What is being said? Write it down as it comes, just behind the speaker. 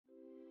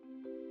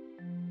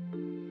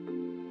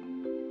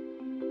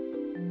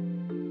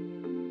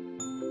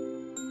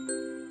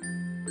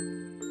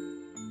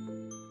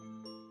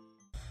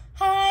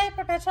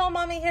Perpetual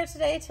Mommy here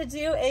today to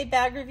do a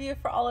bag review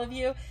for all of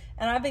you.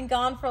 And I've been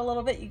gone for a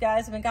little bit, you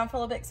guys. I've been gone for a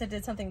little bit because I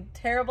did something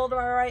terrible to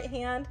my right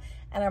hand,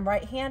 and I'm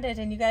right-handed.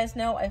 And you guys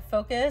know I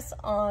focus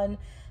on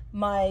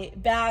my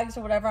bags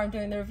or whatever I'm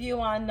doing the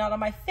review on, not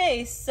on my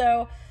face.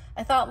 So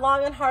I thought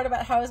long and hard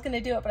about how I was going to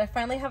do it, but I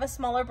finally have a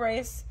smaller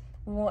brace.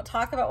 We won't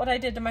talk about what I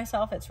did to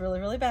myself. It's really,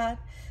 really bad.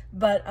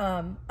 But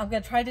I'm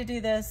going to try to do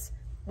this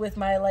with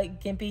my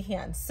like gimpy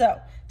hands. So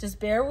just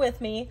bear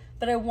with me.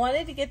 But I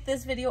wanted to get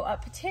this video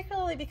up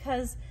particularly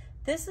because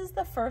this is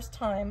the first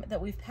time that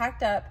we've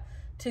packed up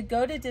to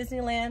go to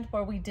Disneyland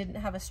where we didn't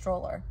have a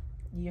stroller.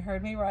 You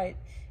heard me right.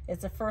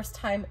 It's the first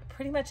time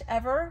pretty much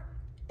ever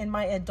in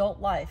my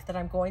adult life that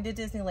I'm going to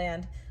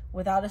Disneyland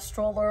without a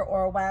stroller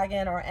or a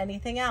wagon or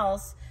anything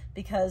else,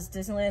 because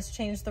Disneyland's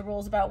changed the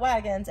rules about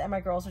wagons and my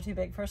girls are too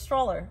big for a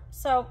stroller.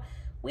 So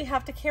we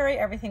have to carry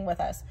everything with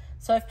us.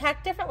 So I've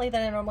packed differently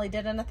than I normally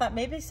did, and I thought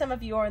maybe some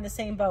of you are in the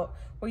same boat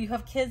where you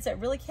have kids that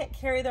really can't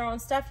carry their own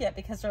stuff yet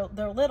because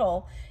they're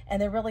little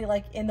and they're really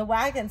like in the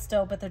wagon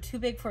still, but they're too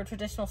big for a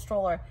traditional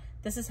stroller.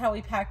 This is how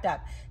we packed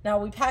up. Now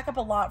we pack up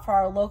a lot for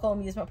our local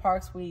amusement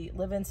parks. We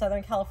live in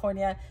Southern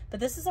California,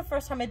 but this is the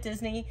first time at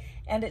Disney,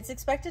 and it's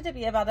expected to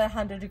be about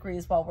 100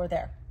 degrees while we're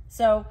there.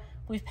 So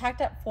we've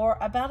packed up for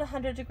about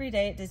 100-degree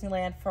day at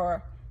Disneyland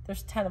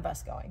there's 10 of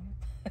us going.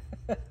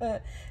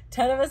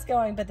 10 of us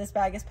going, but this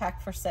bag is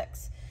packed for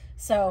 6.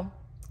 So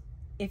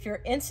if you're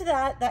into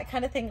that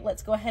kind of thing,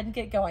 let's go ahead and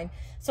get going.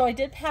 So I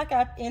did pack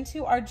up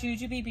into our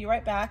JuJuBe Be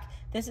Right Back.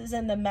 This is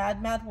in the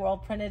Mad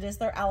World print. It is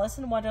their Alice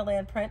in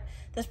Wonderland print.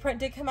 This print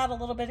did come out a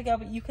little bit ago,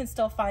 but you can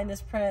still find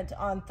this print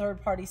on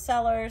third-party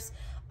sellers.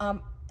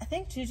 I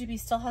think JuJuBe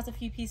still has a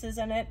few pieces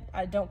in it.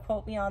 Don't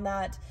quote me on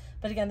that.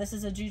 But again, this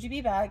is a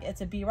JuJuBe bag.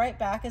 It's a Be Right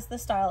Back is the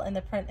style, and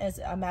the print is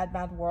a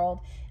Mad World.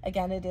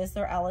 Again, it is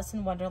their Alice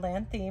in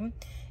Wonderland theme.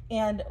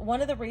 And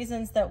one of the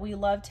reasons that we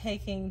love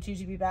taking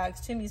JuJuBe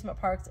bags to amusement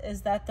parks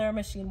is that they're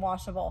machine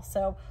washable.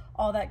 So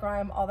all that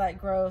grime, all that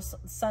gross,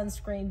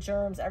 sunscreen,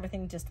 germs,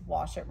 everything, just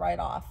wash it right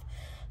off.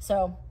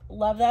 So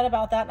love that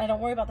about that. And I don't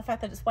worry about the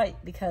fact that it's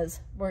white because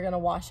we're gonna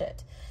wash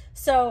it.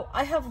 So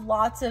I have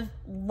lots of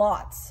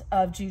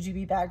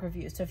JuJuBe bag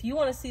reviews. So if you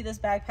want to see this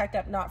bag packed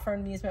up not for an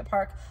amusement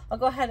park, I'll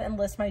go ahead and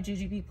list my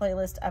JuJuBe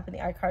playlist up in the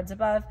iCards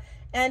above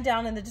and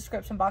down in the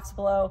description box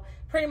below.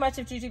 Pretty much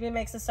if JuJuBe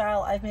makes a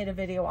style, I've made a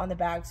video on the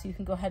bag, so you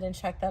can go ahead and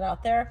check that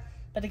out there.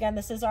 But again,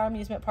 this is our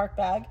amusement park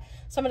bag.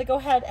 So I'm going to go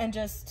ahead and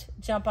just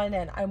jump on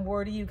in. I'm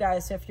word to you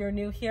guys, so if you're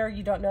new here,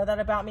 you don't know that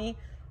about me,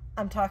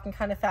 I'm talking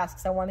kind of fast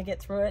because I want to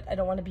get through it. I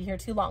don't want to be here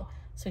too long.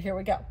 So here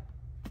we go.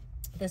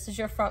 This is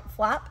your front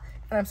flap.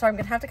 And I'm sorry, I'm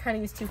gonna have to kind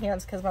of use 2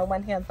 hands because my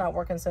one hand's not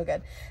working so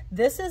good.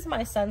 This is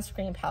my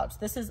sunscreen pouch.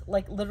 This is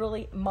like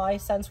literally my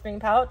sunscreen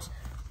pouch.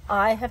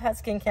 I have had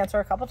skin cancer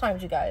a couple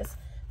times, you guys.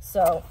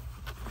 So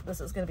this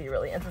is gonna be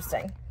really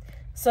interesting.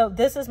 So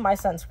this is my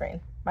sunscreen.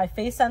 My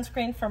face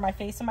sunscreen for my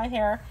face and my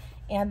hair,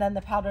 and then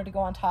the powder to go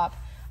on top.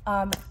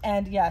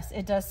 And yes,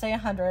 it does say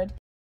 100.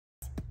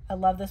 I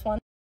love this one.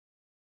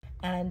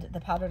 And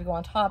the powder to go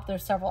on top.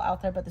 There's several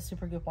out there, but the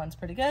Super Goop one's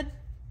pretty good.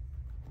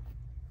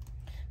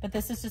 But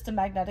this is just a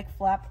magnetic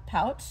flap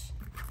pouch.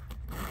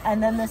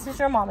 And then this is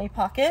your mommy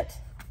pocket.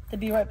 The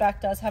Be Right Back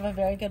does have a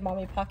very good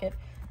mommy pocket.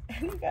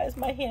 And you guys,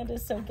 my hand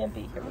is so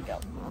gimpy. Here we go.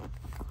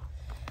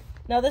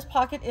 Now this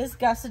pocket is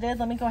gusseted.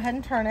 Let me go ahead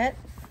and turn it.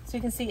 So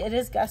you can see it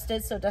is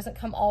gusseted, so it doesn't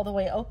come all the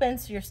way open,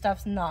 so your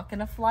stuff's not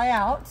gonna fly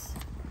out.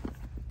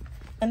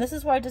 And this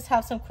is where I just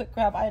have some quick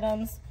grab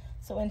items.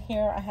 So in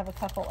here I have a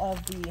couple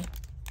of the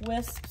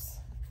wisps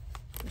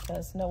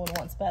because no one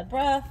wants bad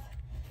breath.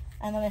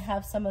 And then I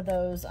have some of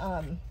those,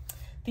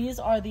 these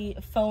are the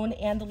phone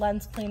and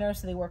lens cleaners.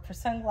 So they work for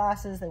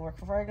sunglasses, they work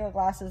for regular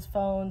glasses,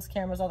 phones,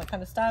 cameras, all that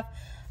kind of stuff.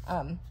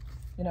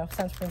 You know,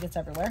 sunscreen gets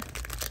everywhere.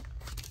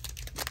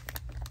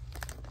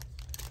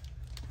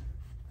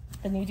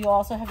 Then you do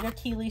also have your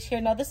key leash here.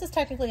 Now this is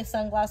technically a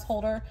sunglass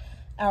holder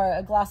or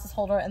a glasses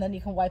holder, and then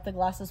you can wipe the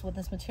glasses with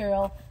this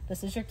material.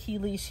 This is your key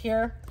leash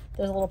here.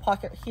 There's a little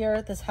pocket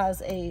here. This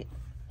has a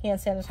hand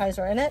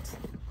sanitizer in it.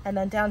 And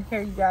then down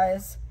here, you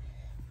guys,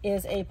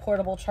 is a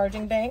portable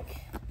charging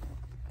bank.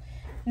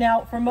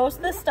 Now for most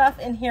of this stuff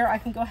in here, I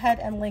can go ahead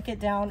and link it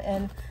down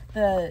in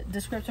the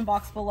description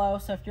box below.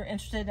 So if you're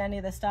interested in any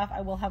of this stuff, I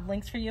will have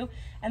links for you.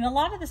 And a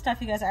lot of the stuff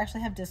you guys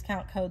actually have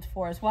discount codes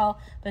for as well.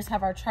 But just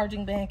have our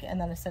charging bank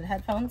and then a set of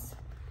headphones.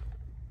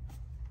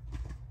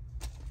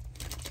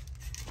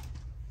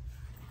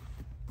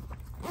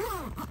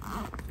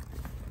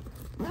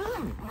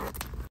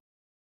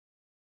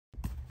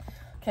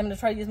 Okay, I'm going to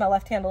try to use my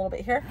left hand a little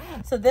bit here.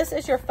 So this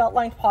is your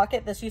felt-lined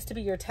pocket. This used to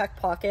be your tech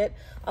pocket.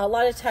 A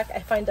lot of tech I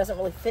find doesn't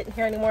really fit in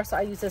here anymore, so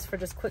I use this for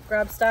just quick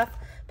grab stuff.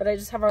 But I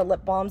just have our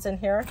lip balms in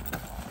here.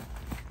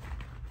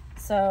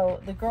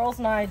 So the girls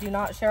and I do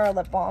not share our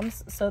lip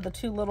balms. So the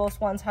 2 littlest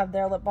ones have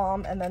their lip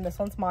balm, and then this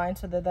one's mine,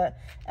 so they're the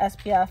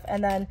SPF.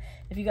 And then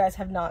if you guys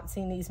have not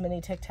seen these mini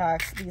Tic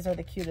Tacs, these are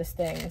the cutest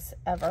things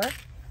ever.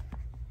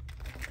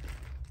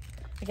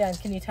 Again,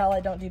 can you tell I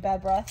don't do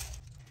bad breath?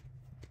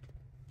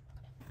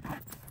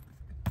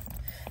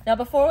 Now,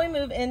 before we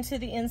move into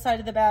the inside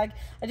of the bag,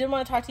 I did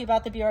want to talk to you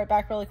about the Be Right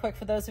Back really quick.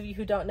 For those of you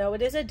who don't know,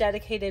 it is a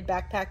dedicated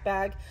backpack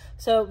bag.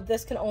 So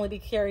this can only be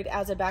carried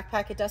as a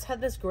backpack. It does have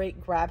this great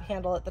grab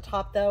handle at the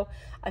top though.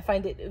 I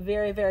find it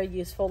very, very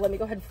useful. Let me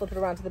go ahead and flip it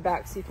around to the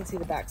back so you can see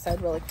the back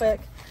side really quick.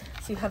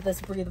 So you have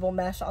this breathable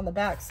mesh on the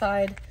back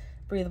side,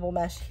 breathable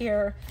mesh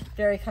here,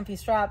 very comfy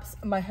straps.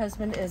 My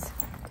husband is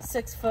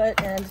 6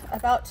 foot and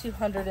about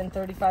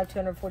 235,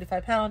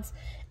 245 pounds.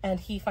 And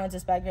he finds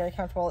this bag very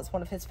comfortable. It's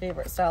one of his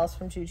favorite styles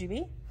from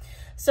JuJuBe.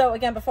 So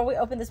again, before we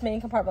open this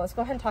main compartment, let's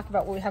go ahead and talk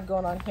about what we have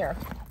going on here.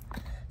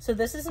 So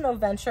this is an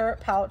Adventure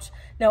pouch.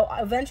 Now,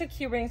 Adventure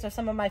key rings are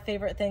some of my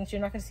favorite things. You're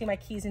not gonna see my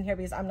keys in here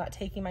because I'm not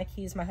taking my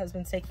keys. My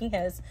husband's taking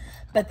his.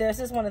 But this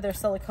is one of their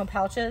silicone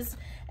pouches.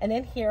 And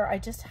in here, I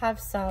just have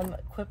some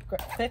quick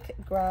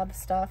grab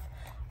stuff.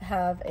 I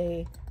have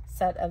a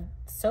set of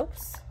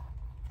soaps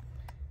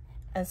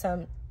and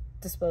some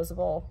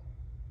disposable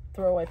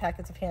throwaway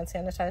packets of hand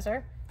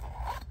sanitizer.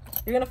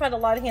 You're gonna find a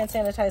lot of hand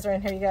sanitizer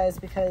in here, you guys,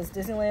 because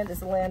Disneyland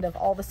is the land of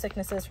all the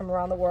sicknesses from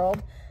around the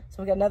world.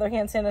 So we got another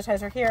hand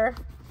sanitizer here.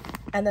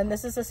 And then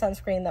this is a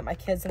sunscreen that my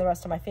kids and the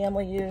rest of my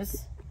family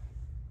use.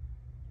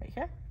 Right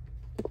here.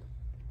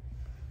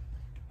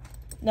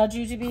 Now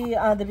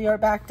JuJuBe, the Be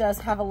Right Back does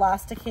have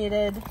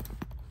elasticated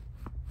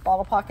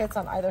bottle pockets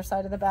on either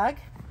side of the bag.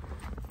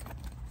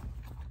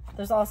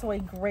 There's also a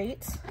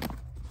great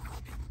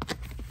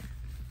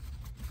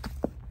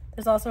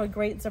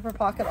zipper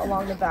pocket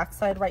along the back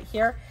side right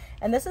here.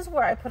 And this is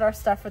where I put our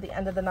stuff for the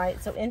end of the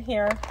night. So in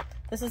here,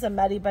 this is a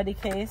Medi Buddy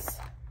case,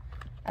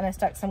 and I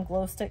stuck some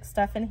glow stick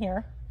stuff in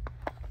here.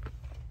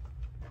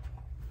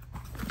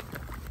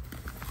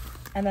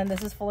 And then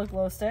this is full of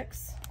glow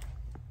sticks.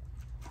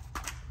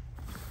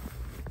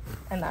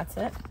 And that's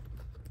it.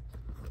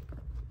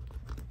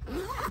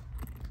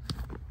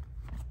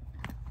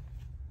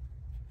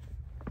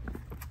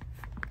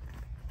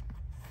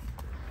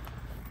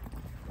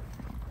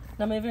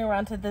 Now moving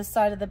around to this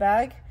side of the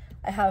bag,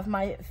 I have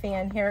my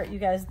fan here. You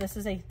guys, this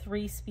is a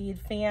 3-speed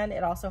fan.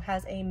 It also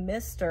has a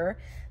mister.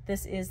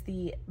 This is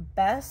the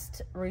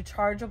best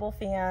rechargeable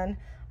fan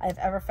I've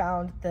ever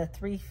found. The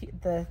three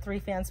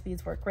fan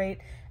speeds work great,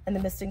 and the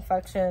misting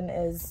function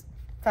is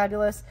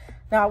fabulous.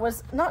 Now, I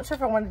was not sure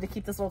if I wanted to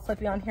keep this little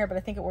clippy on here, but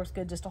I think it works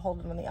good just to hold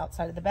it on the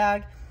outside of the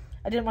bag.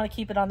 I didn't want to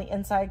keep it on the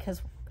inside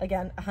because,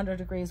 again, 100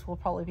 degrees will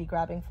probably be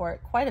grabbing for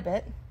it quite a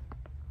bit.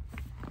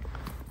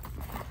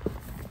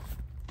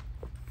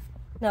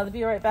 Now, the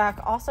Be Right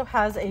Back also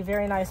has a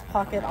very nice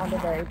pocket on the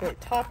very big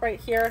top right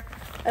here.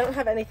 I don't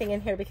have anything in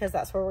here because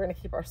that's where we're going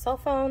to keep our cell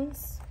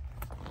phones.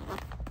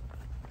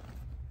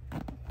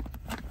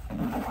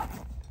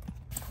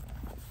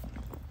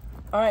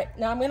 All right,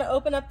 now I'm going to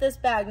open up this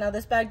bag. Now,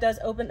 this bag does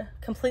open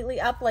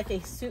completely up like a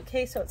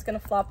suitcase, so it's going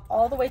to flop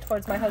all the way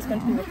towards my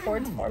husband who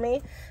records for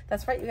me.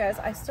 That's right, you guys.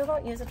 I still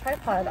don't use a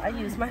tripod. I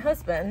use my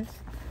husband.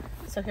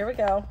 So here we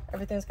go.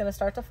 Everything's going to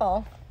start to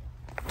fall.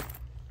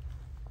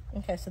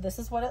 Okay, so this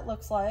is what it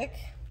looks like.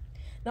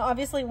 Now,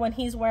 obviously, when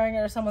he's wearing it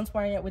or someone's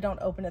wearing it, we don't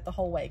open it the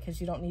whole way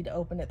because you don't need to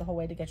open it the whole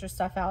way to get your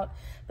stuff out.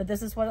 But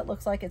this is what it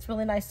looks like. It's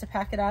really nice to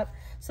pack it up.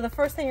 So the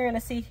first thing you're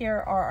going to see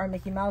here are our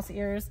Mickey Mouse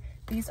ears.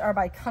 These are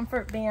by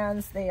Comfort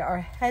Bands. They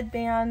are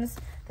headbands.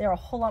 They're a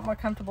whole lot more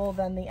comfortable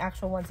than the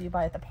actual ones that you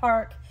buy at the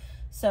park.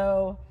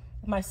 So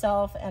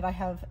myself, and I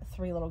have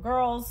 3 little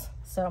girls.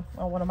 So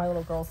well, one of my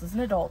little girls is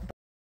an adult.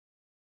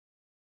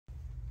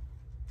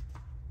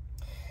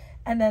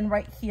 And then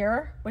right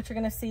here, what you're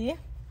gonna see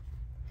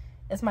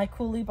is my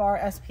Coolie Bar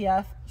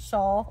SPF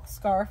shawl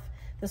scarf.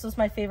 This was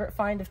my favorite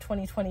find of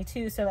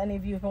 2022. So any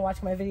of you who've been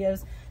watching my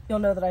videos, you'll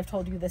know that I've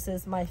told you this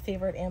is my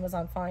favorite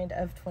Amazon find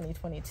of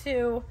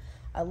 2022.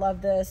 I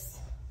love this.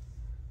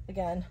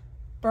 Again,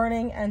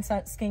 burning and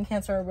skin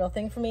cancer are a real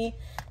thing for me.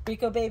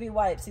 Rico baby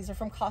wipes. These are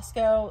from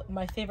Costco,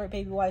 my favorite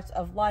baby wipes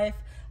of life.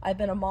 I've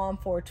been a mom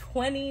for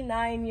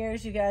 29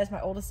 years, you guys.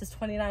 My oldest is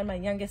 29, my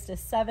youngest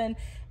is 7.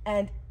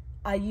 And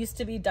I used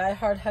to be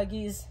diehard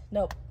Huggies.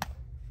 Nope,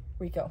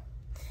 Rico.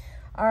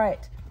 All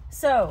right,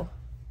 so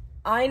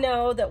I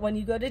know that when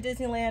you go to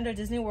Disneyland or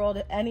Disney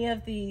World, any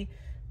of the,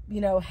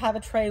 have a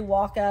tray,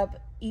 walk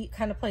up, eat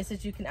kind of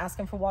places, you can ask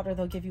them for water.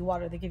 They'll give you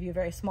water. They give you a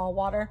very small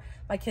water.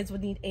 My kids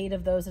would need 8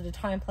 of those at a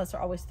time, plus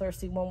they're always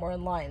thirsty when we're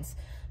in lines.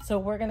 So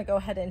we're gonna go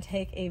ahead and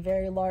take a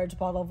very large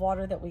bottle of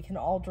water that we can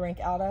all drink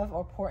out of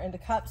or pour into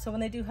cups. So when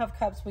they do have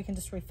cups, we can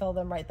just refill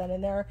them right then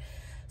and there.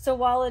 So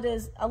while it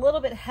is a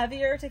little bit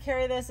heavier to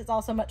carry this, it's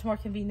also much more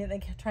convenient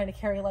than trying to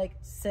carry like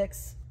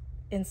 6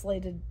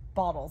 insulated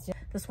bottles.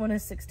 This one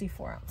is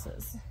 64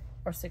 ounces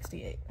or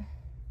 68,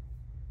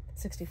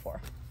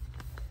 64.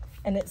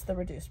 And it's the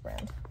reduced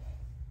brand.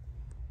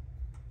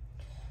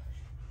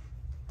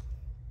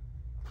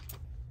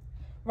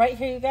 Right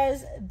here, you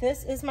guys,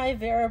 this is my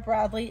Vera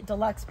Bradley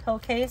Deluxe pill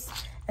case.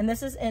 And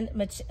this is in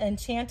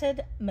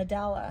Enchanted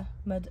Mandala.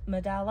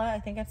 Mandala, I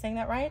think I'm saying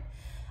that right.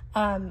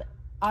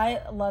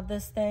 I love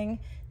this thing.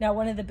 Now,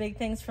 one of the big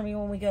things for me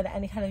when we go to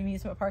any kind of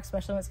amusement park,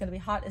 especially when it's gonna be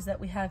hot, is that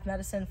we have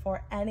medicine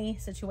for any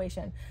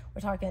situation.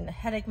 We're talking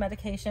headache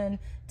medication,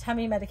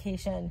 tummy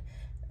medication,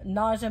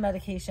 nausea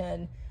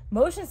medication,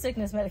 motion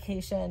sickness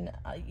medication.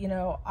 You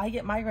know, I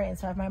get migraines,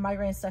 so I have my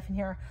migraine stuff in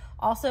here.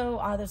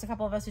 Also, there's a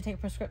couple of us who take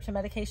prescription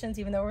medications.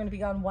 Even though we're going to be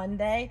gone one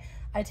day,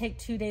 I take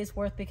 2 days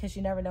worth because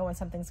you never know when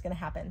something's going to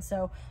happen.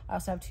 So I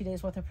also have 2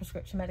 days worth of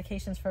prescription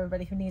medications for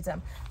everybody who needs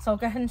them. So I'll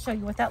go ahead and show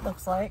you what that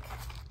looks like.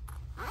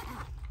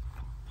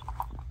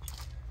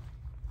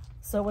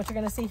 So what you're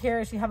going to see here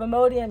is you have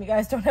Imodium. You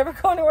guys don't ever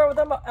go anywhere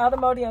without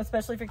Imodium,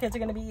 especially if your kids are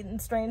going to be eating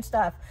strange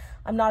stuff.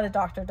 I'm not a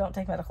doctor. Don't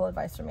take medical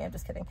advice from me. I'm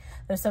just kidding.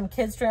 There's some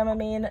kids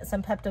Dramamine,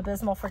 some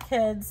Pepto-Bismol for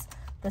kids.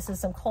 This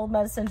is some cold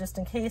medicine just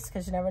in case,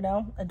 because you never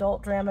know.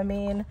 Adult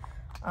Dramamine,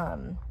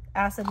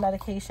 acid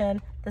medication.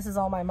 This is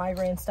all my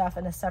migraine stuff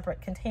in a separate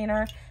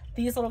container.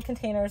 These little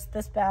containers,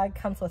 this bag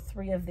comes with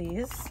 3 of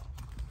these.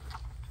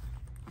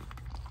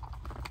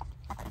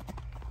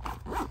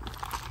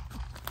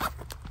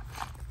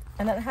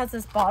 And then it has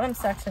this bottom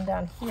section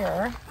down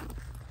here.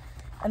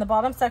 And the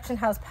bottom section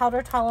has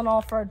powder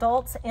Tylenol for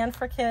adults and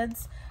for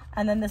kids.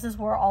 And then this is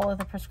where all of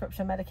the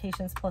prescription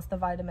medications plus the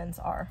vitamins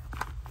are.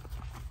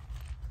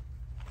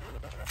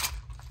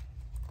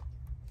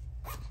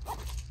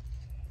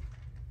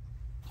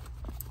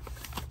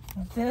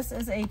 This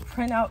is a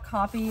printout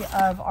copy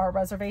of our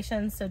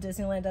reservations. So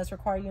Disneyland does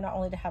require you not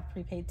only to have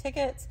prepaid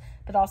tickets,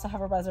 but also have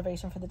a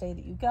reservation for the day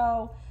that you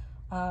go.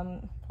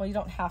 Well, you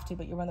don't have to,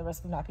 but you run the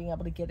risk of not being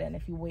able to get in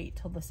if you wait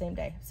till the same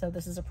day. So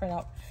this is a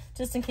printout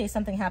just in case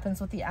something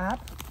happens with the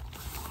app.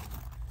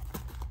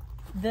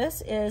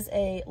 This is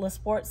a Le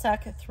Sport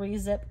Sec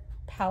 3-zip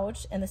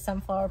pouch in the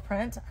sunflower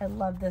print. I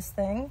love this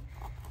thing.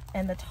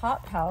 And the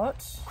top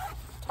pouch,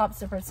 top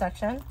zippered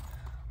section,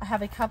 I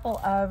have a couple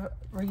of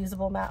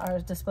reusable or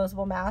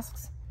disposable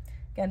masks.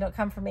 Again, don't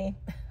come for me.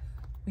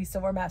 We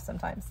still wear masks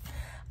sometimes.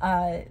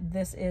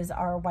 This is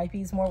our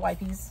wipies, more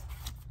wipies.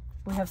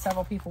 We have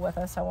several people with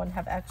us, so I want to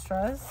have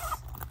extras.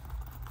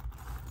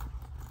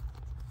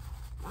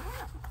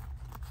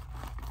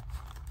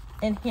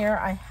 In here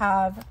I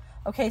have,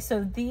 okay,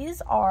 so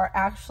these are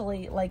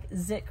actually like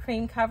zit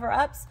cream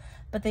cover-ups,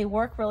 but they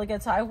work really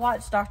good. So I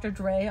watched Dr.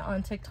 Dre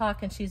on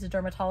TikTok, and she's a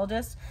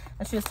dermatologist,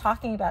 and she was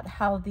talking about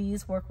how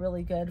these work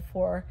really good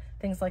for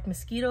things like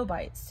mosquito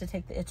bites to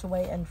take the itch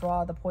away and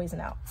draw the poison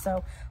out.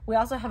 So we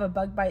also have a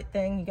bug bite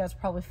thing. You guys are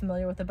probably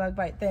familiar with the bug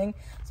bite thing.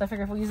 So I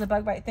figure if we use a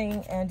bug bite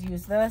thing and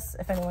use this,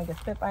 if anyone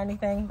gets bit by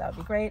anything, that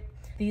would be great.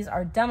 These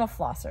are dental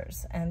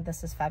flossers, and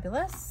this is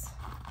fabulous.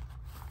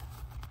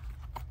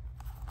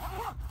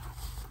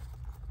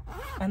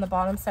 And the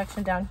bottom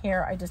section down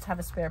here, I just have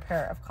a spare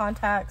pair of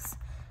contacts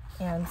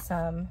and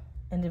some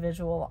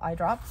individual eye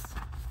drops.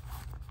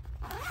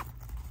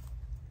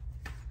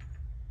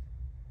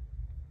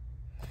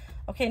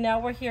 Okay, now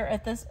we're here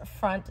at this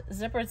front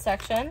zippered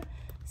section.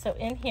 So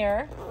in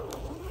here,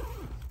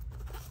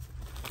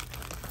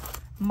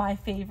 my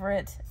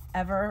favorite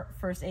ever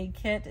first aid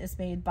kit is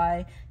made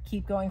by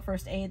Keep Going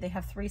First Aid. They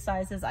have 3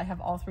 sizes. I have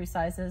all 3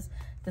 sizes.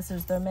 This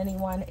is their mini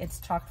one. It's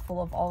chock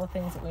full of all the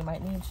things that we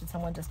might need should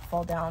someone just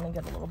fall down and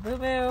get a little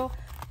boo-boo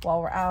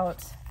while we're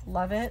out.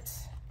 Love it.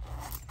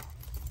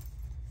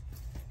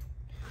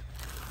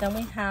 Then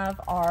we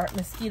have our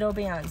mosquito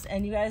bands.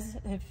 And you guys,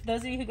 if those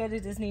of you who go to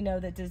Disney know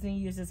that Disney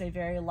uses a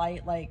very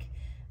light, like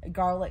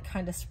garlic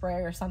kind of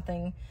spray or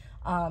something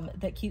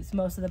that keeps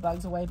most of the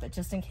bugs away, but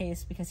just in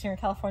case, because here in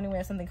California we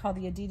have something called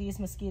the Aedes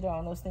mosquito,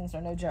 and those things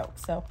are no joke.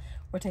 So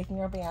we're taking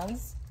our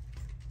bands.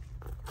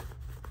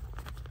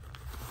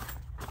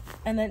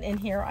 And then in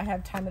here I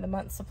have time of the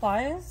month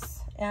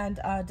supplies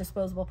and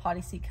disposable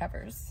potty seat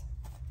covers.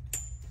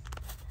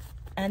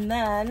 And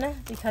then,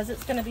 because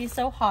it's gonna be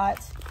so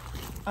hot,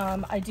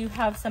 I do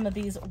have some of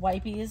these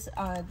wipies,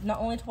 not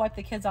only to wipe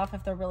the kids off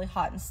if they're really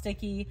hot and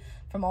sticky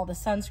from all the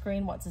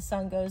sunscreen once the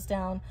sun goes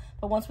down,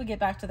 but once we get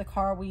back to the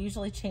car, we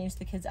usually change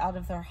the kids out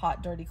of their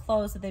hot, dirty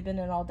clothes that they've been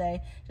in all day.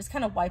 Just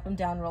kind of wipe them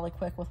down really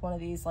quick with one of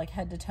these, like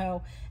head to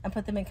toe, and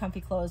put them in comfy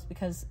clothes,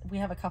 because we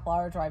have a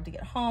couple-hour drive to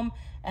get home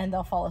and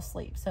they'll fall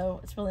asleep. So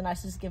it's really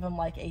nice to just give them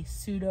like a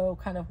pseudo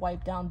kind of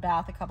wipe down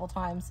bath a couple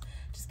times.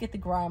 Just get the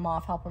grime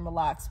off, help them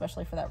relax,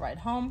 especially for that ride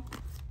home.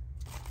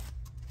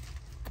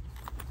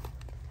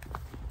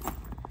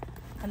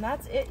 And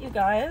that's it, you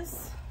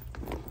guys.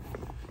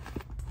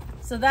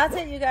 So that's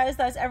it, you guys.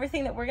 That's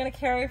everything that we're gonna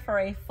carry for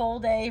a full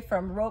day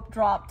from rope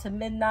drop to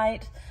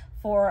midnight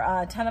for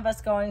 10 of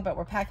us going, but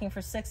we're packing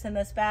for 6 in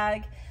this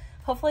bag.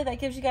 Hopefully that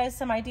gives you guys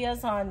some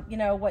ideas on, you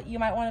know, what you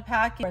might want to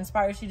pack or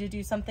inspires you to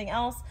do something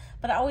else.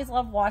 But I always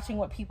love watching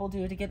what people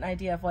do to get an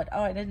idea of what,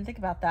 oh, I didn't think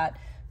about that.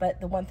 But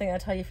the one thing I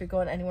tell you, if you're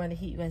going anywhere in the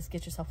heat, you guys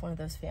get yourself one of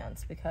those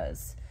fans,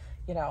 because,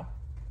 you know,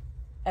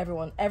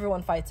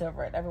 everyone fights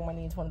over it. Everyone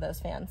needs one of those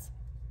fans.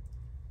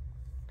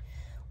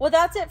 Well,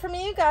 that's it for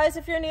me, you guys.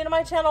 If you're new to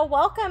my channel,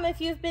 welcome.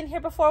 If you've been here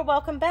before,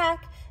 welcome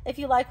back. If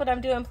you like what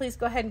I'm doing, please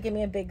go ahead and give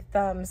me a big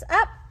thumbs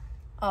up.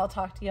 I'll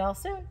talk to y'all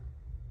soon.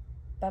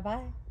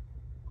 Bye-bye.